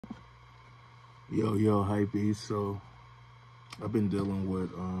Yo, hypey. So I've been dealing with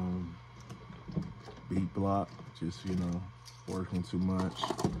beat block, just working too much,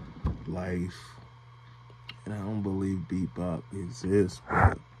 life, and I don't believe beat block exists,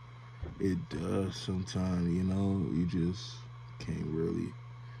 but it does sometimes. You just can't really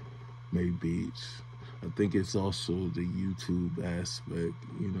make beats. I think it's also the YouTube aspect,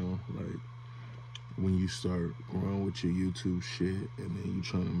 like when you start growing with your YouTube shit and then you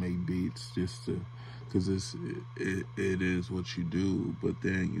trying to make beats just to, cause it is what you do, but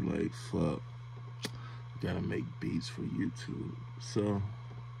then you like, fuck, you gotta make beats for YouTube. So,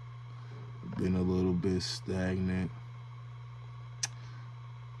 been a little bit stagnant,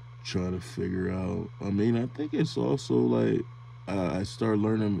 trying to figure out, I think it's also like, I started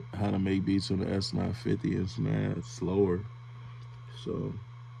learning how to make beats on the S950 and it's mad slower. So,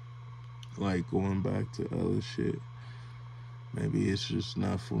 like going back to other shit, maybe it's just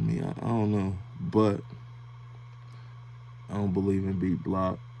not for me. I don't know, but I don't believe in beat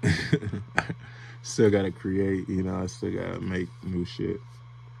block. Still gotta create, I still gotta make new shit.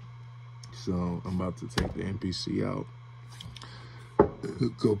 So I'm about to take the MPC out,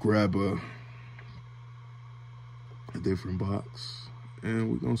 go grab a different box,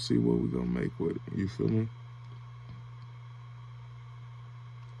 and we're gonna see what we're gonna make with it. You feel me?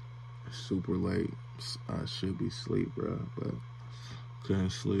 Super late. I should be asleep, bro, but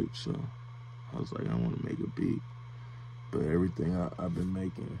couldn't sleep, so I was like, I want to make a beat. But everything I've been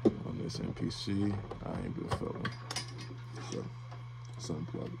making on this MPC, I ain't been feeling. So, let's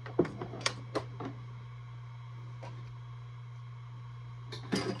unplug it.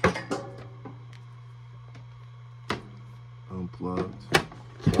 Unplugged.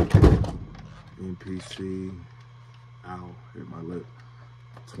 MPC. Ow, hit my lip.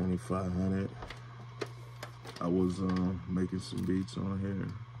 2500. I was making some beats on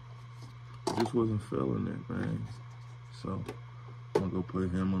here. Just wasn't feeling it, man. So I'm gonna go put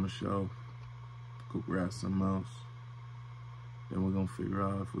him on the shelf, go grab something else. Then we're gonna figure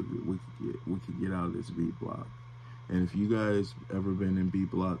out if we could get out of this beat block. And if you guys ever been in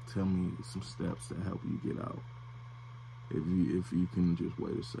beat block, tell me some steps that help you get out. If you can just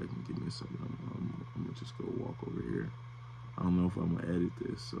wait a second, give me a second. I'm gonna just go walk over here. I don't know if I'm gonna edit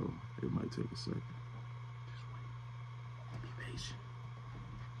this, so it might take a second. Just wait. Be patient.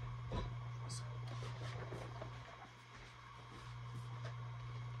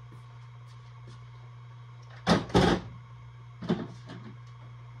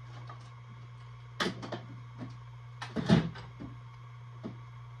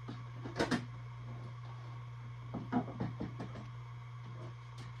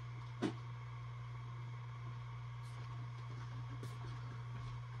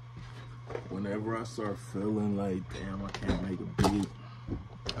 Whenever I start feeling like, damn, I can't make a beat,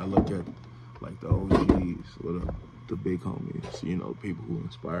 I look at like the OGs or the big homies, people who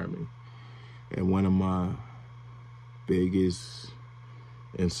inspire me. And one of my biggest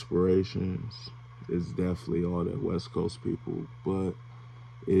inspirations is definitely all the West Coast people, but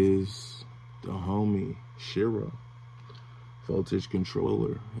is the homie Shiro, Voltage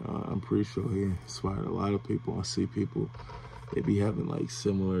Controller. I'm pretty sure he inspired a lot of people. I see people, they be having like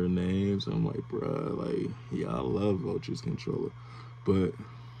similar names. I'm like, bruh, like, yeah, I love Voltage Controller. But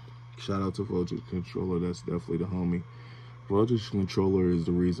shout out to Voltage Controller, that's definitely the homie. Voltage Controller is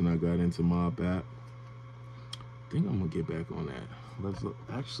the reason I got into mob bap. I think I'm gonna get back on that. Let's look.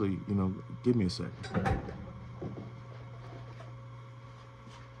 Actually, give me a second.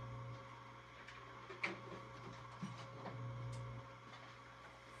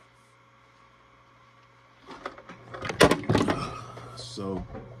 So,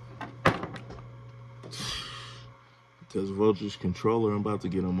 because Voltage Controller, I'm about to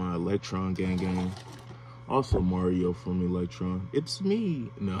get on my Electron gang. Also Mario from Electron. It's me.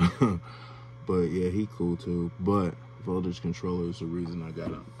 No. But yeah, he cool too. But Voltage Controller is the reason I got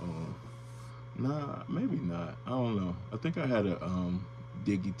him. Nah, maybe not. I don't know. I think I had a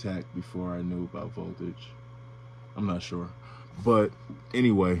Digitac before I knew about Voltage. I'm not sure. But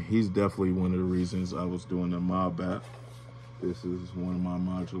anyway, he's definitely one of the reasons I was doing the mob bap. This is one of my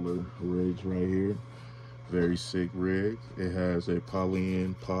modular rigs right here. Very sick rig. It has a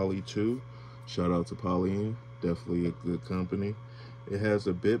Polyen Poly 2. Shout out to Polyen. Definitely a good company. It has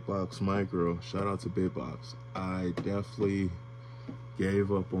a Bitbox Micro. Shout out to Bitbox. I definitely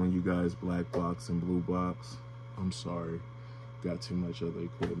gave up on you guys Black Box and Blue Box. I'm sorry. Got too much other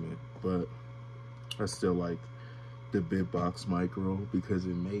equipment. But I still like the Bitbox Micro because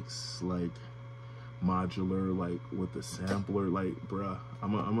it makes like modular, like with the sampler. Like, bruh,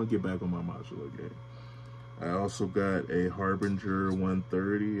 I'm gonna get back on my modular game. I also got a Harbinger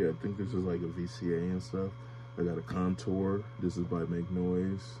 130. I think this is like a VCA and stuff. I got a Contour. This is by Make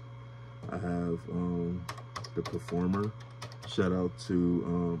Noise. I have the Performer. Shout out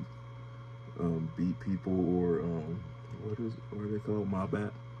to Beat People, or what are they called? Mob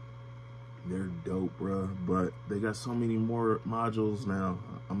App. They're dope, bruh. But they got so many more modules now.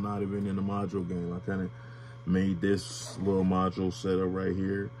 I'm not even in the module game. I kind of made this little module setup right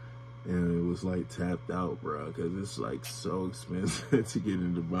here, and it was like tapped out, bro, because it's like so expensive to get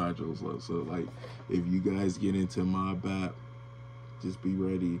into modules. So like, if you guys get into Mob App, just be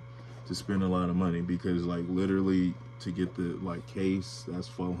ready to spend a lot of money, because like literally to get the like case, that's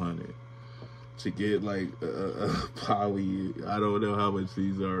 $400. To get like a poly, I don't know how much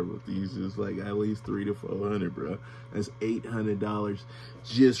these are, but these is like at least $300 to $400, bro. That's $800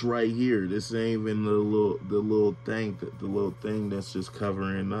 just right here. This ain't even the little thing that's just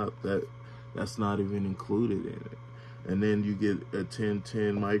covering up. That's not even included in it. And then you get a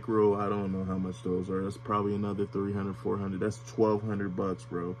 1010 micro. I don't know how much those are. That's probably another $300, $400. That's $1,200,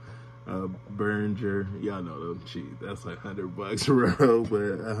 bro. Behringer, y'all know them cheap. That's like $100, bro,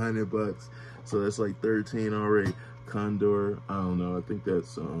 but $100. So that's like 13 already. Condor, I don't know. I think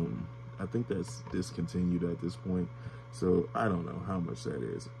that's discontinued at this point. So I don't know how much that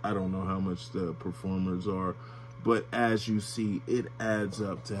is. I don't know how much the Performers are. But as you see, it adds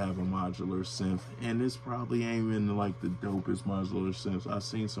up to have a modular synth. And this probably ain't even like the dopest modular synths. I've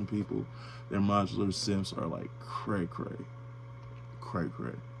seen some people, their modular synths are like cray.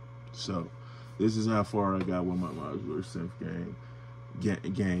 So this is how far I got with my modular synth game.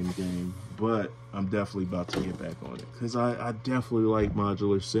 But I'm definitely about to get back on it, because I definitely like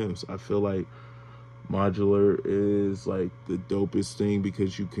modular synths. I feel like modular is like the dopest thing,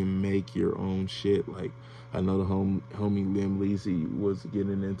 because you can make your own shit. Like, I know the homie Lim Leezy was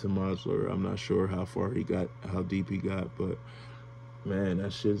getting into modular. I'm not sure how far he got, how deep he got, but man,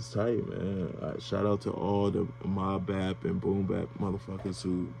 that shit's tight, man. Shout out to all the Mob Bap and Boom Bap motherfuckers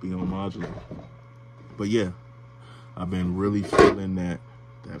who be on modular. But yeah, I've been really feeling that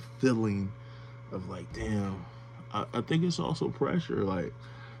feeling of like, damn, I think it's also pressure. Like,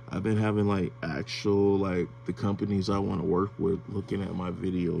 I've been having like actual, like, the companies I want to work with looking at my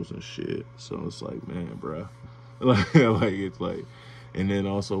videos and shit. So it's like, man, bruh. like it's like, and then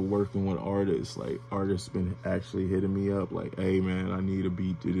also working with artists. Like, artists been actually hitting me up like, hey man, I need a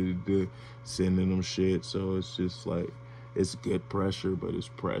beat, sending them shit. So it's just like, it's good pressure, but it's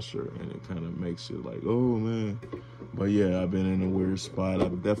pressure, and it kind of makes it like, oh man. But yeah, I've been in a weird spot.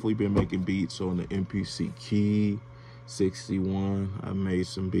 I've definitely been making beats on the MPC Key 61. I made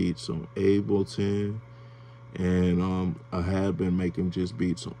some beats on Ableton, and I had been making just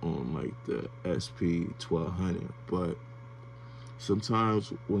beats on like the SP 1200. But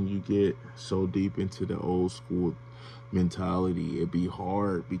sometimes when you get so deep into the old school mentality, it be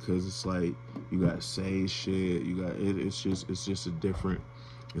hard, because it's like you gotta say shit. It's just a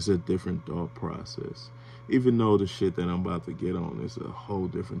different thought process. Even though the shit that I'm about to get on is a whole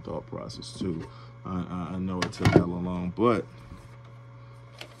different thought process too. I know it took hella long, but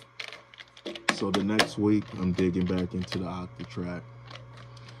so the next week I'm digging back into the Octatrack.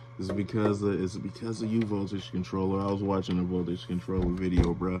 It's because of you, Voltage Controller. I was watching a Voltage Controller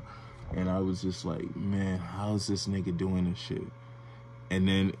video, bro, and I was just like, man, how is this nigga doing this shit? And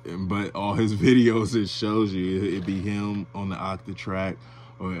then, but all his videos, it shows you, it be him on the Octatrack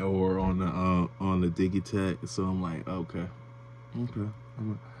or on the Digitech. So I'm like, okay.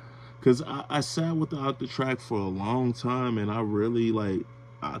 Because I sat with the Octatrack for a long time, and I really, like,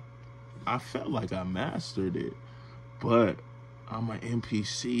 I felt like I mastered it. But I'm an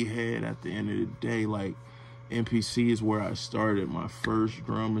MPC head at the end of the day. Like, MPC is where I started. My first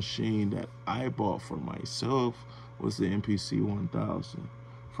drum machine that I bought for myself was the MPC 1000.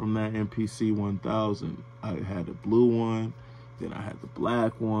 From that MPC 1000, I had a blue one, then I had the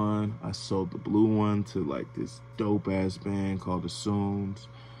black one. I sold the blue one to like this dope ass band called the Soons,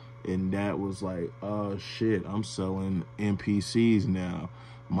 and that was like, oh shit, I'm selling MPCs now.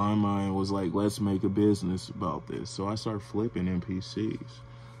 My mind was like, let's make a business about this. So I started flipping MPCs.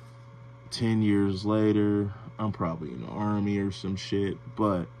 10 years later, I'm probably in the army or some shit,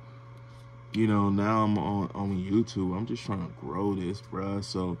 but you know, now I'm on YouTube. I'm just trying to grow this, bruh.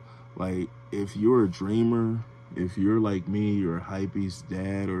 So like, if you're a dreamer, if you're like me, you're a hypebeast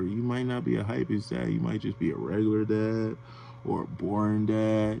dad, or you might not be a hypebeast dad, you might just be a regular dad, or a boring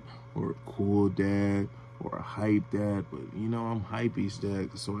dad, or a cool dad, or a hype dad. But you know, I'm hypebeast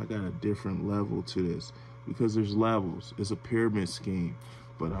dad, so I got a different level to this, because there's levels. It's a pyramid scheme,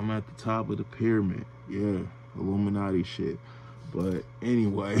 but I'm at the top of the pyramid. Yeah, Illuminati shit. But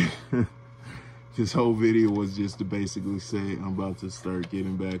anyway, This whole video was just to basically say I'm about to start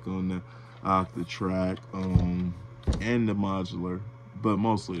getting back on the octa-track and the modular, but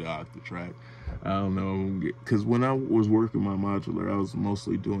mostly the octa-track. I don't know, because when I was working my modular, I was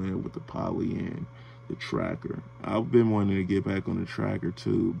mostly doing it with the poly and the tracker. I've been wanting to get back on the tracker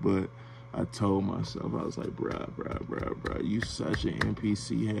too, but I told myself, I was like, bruh, you such an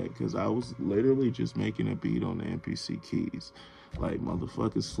MPC head, because I was literally just making a beat on the MPC keys. Like,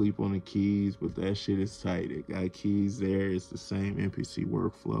 motherfuckers sleep on the keys, but that shit is tight. It got keys there. It's the same MPC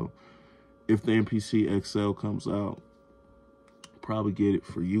workflow. If the MPC XL comes out, probably get it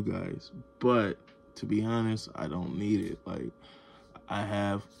for you guys. But to be honest, I don't need it. Like, I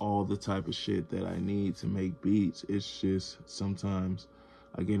have all the type of shit that I need to make beats. It's just sometimes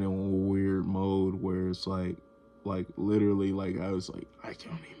I get in a weird mode where it's like literally, like I was like, I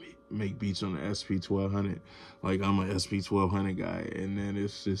can't even make beats on the SP1200. Like, I'm a SP1200 guy. And then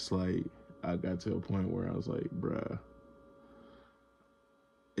it's just like, I got to a point where I was like, bruh,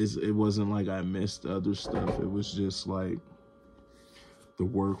 it wasn't like I missed other stuff. It was just like the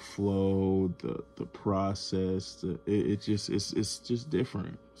workflow, the process, it's just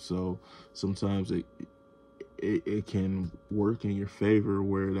different. So sometimes it can work in your favor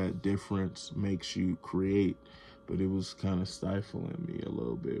where that difference makes you create. But it was kind of stifling me a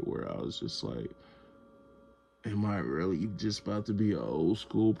little bit, where I was just like, am I really just about to be an old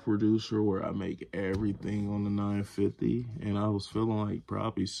school producer where I make everything on the 950? And I was feeling like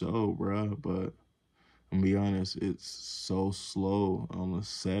probably so, bruh. But I'm be honest, it's so slow on the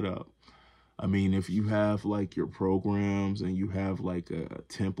setup. I mean, if you have like your programs and you have like a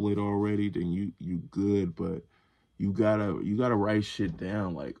template already, then you good. But you gotta write shit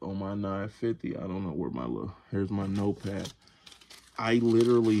down. Like on my 950, I don't know where here's my notepad. I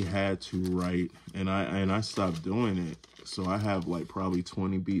literally had to write, and I stopped doing it. So I have like probably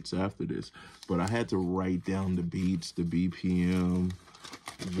 20 beats after this, but I had to write down the beats, the BPM,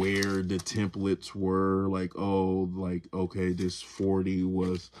 where the templates were. Like, oh, like, okay, this 40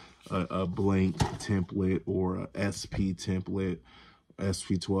 was a blank template or a SP template,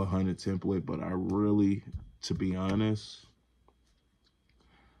 SP1200 template. But I really, to be honest,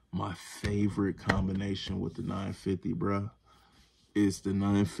 my favorite combination with the 950, bruh, is the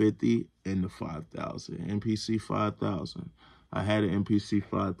 950 and the 5000, MPC 5000. I had an MPC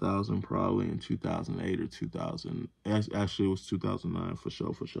 5000 probably in 2008 or 2000. Actually, it was 2009 for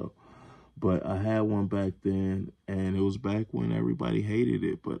sure. But I had one back then, and it was back when everybody hated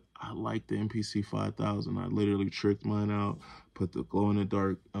it. But I liked the MPC 5000. I literally tricked mine out, put the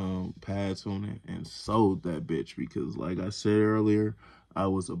glow-in-the-dark pads on it, and sold that bitch. Because like I said earlier, I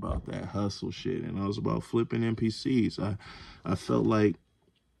was about that hustle shit, and I was about flipping MPCs. I felt like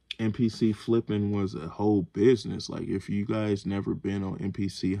MPC flipping was a whole business. Like, if you guys never been on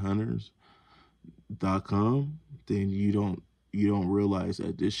MPChunters.com, then you don't realize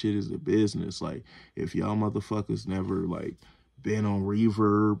that this shit is a business. Like, if y'all motherfuckers never like been on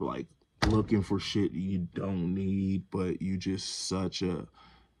Reverb, like looking for shit you don't need, but you just such a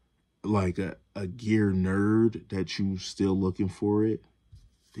gear nerd that you still looking for it,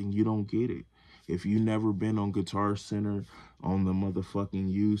 then you don't get it. If you never been on Guitar Center on the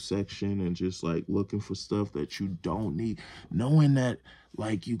motherfucking U section and just like looking for stuff that you don't need, knowing that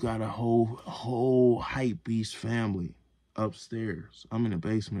like you got a whole hype beast family upstairs. I'm in the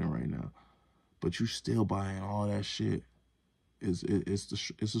basement right now, but you still buying all that shit. It's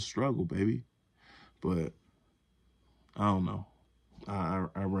a struggle, baby. But I don't know. I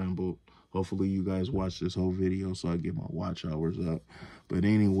rambled. Hopefully you guys watch this whole video so I get my watch hours up. But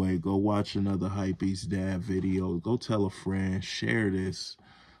anyway, go watch another Hypebeast Dad video. Go tell a friend. Share this.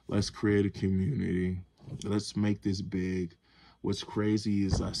 Let's create a community. Let's make this big. What's crazy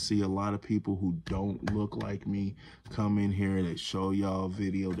is I see a lot of people who don't look like me come in here. They show y'all a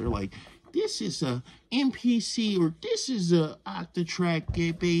video. They're like, this is a MPC, or this is a octa-track,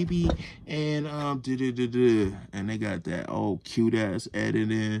 baby, and and they got that old cute ass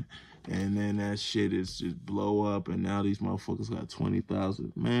editing, and then that shit is just blow up, and now these motherfuckers got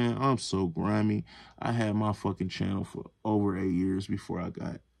 20,000. Man, I'm so grimy. I had my fucking channel for over 8 years before I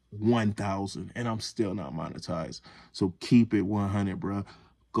got 1,000, and I'm still not monetized. So keep it 100, bro.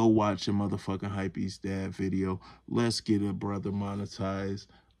 Go watch a motherfucking Hypebeast Dad video. Let's get a brother monetized.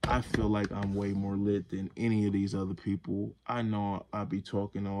 I feel like I'm way more lit than any of these other people. I know I be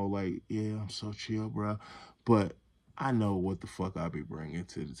talking all like, yeah, I'm so chill, bro. But I know what the fuck I be bringing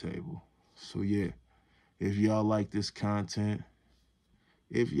to the table. So yeah, if y'all like this content,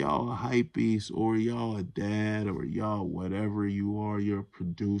 if y'all a hype beast, or y'all a dad, or y'all whatever you are, you're a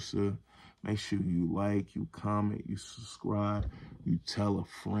producer, make sure you like, you comment, you subscribe, you tell a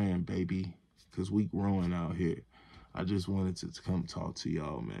friend, baby. because we growing out here. I just wanted to come talk to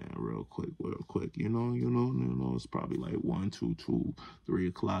y'all, man, real quick. You know, it's probably like 1, 2, 2, 3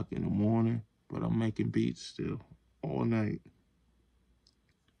 o'clock in the morning, but I'm making beats still all night,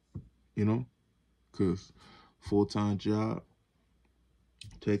 you know, because full-time job,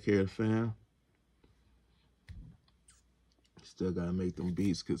 take care of fam. Still gotta make them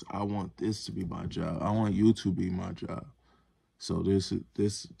beats because I want this to be my job. I want you to be my job. So this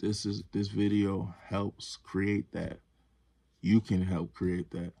video helps create that. You can help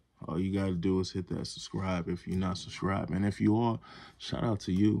create that. All you got to do is hit that subscribe if you're not subscribed. And if you are, shout out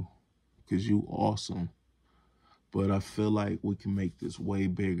to you because you awesome. But I feel like we can make this way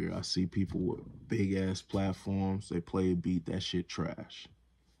bigger. I see people with big-ass platforms. They play a beat. That shit trash.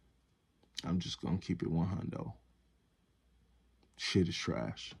 I'm just going to keep it 100. Shit is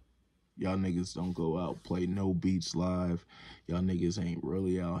trash. Y'all niggas don't go out, play no beats live. Y'all niggas ain't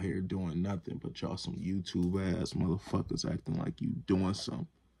really out here doing nothing, but y'all some YouTube ass motherfuckers acting like you doing something.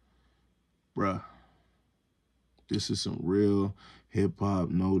 Bruh, this is some real hip hop,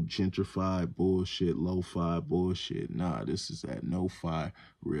 no gentrified bullshit, lo-fi bullshit. Nah, this is that no-fi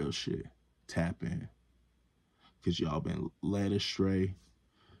real shit. Tap in. Cause y'all been led astray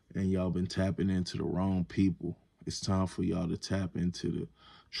and y'all been tapping into the wrong people. It's time for y'all to tap into the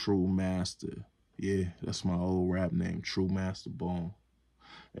true master. Yeah, that's my old rap name, True Master Bone.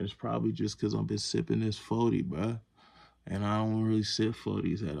 And it's probably just because I've been sipping this 40, bruh. And I don't really sip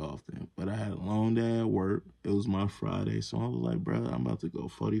 40s that often. But I had a long day at work. It was my Friday. So I was like, bruh, I'm about to go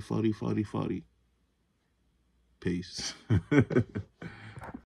 40, 40, 40, 40. Peace.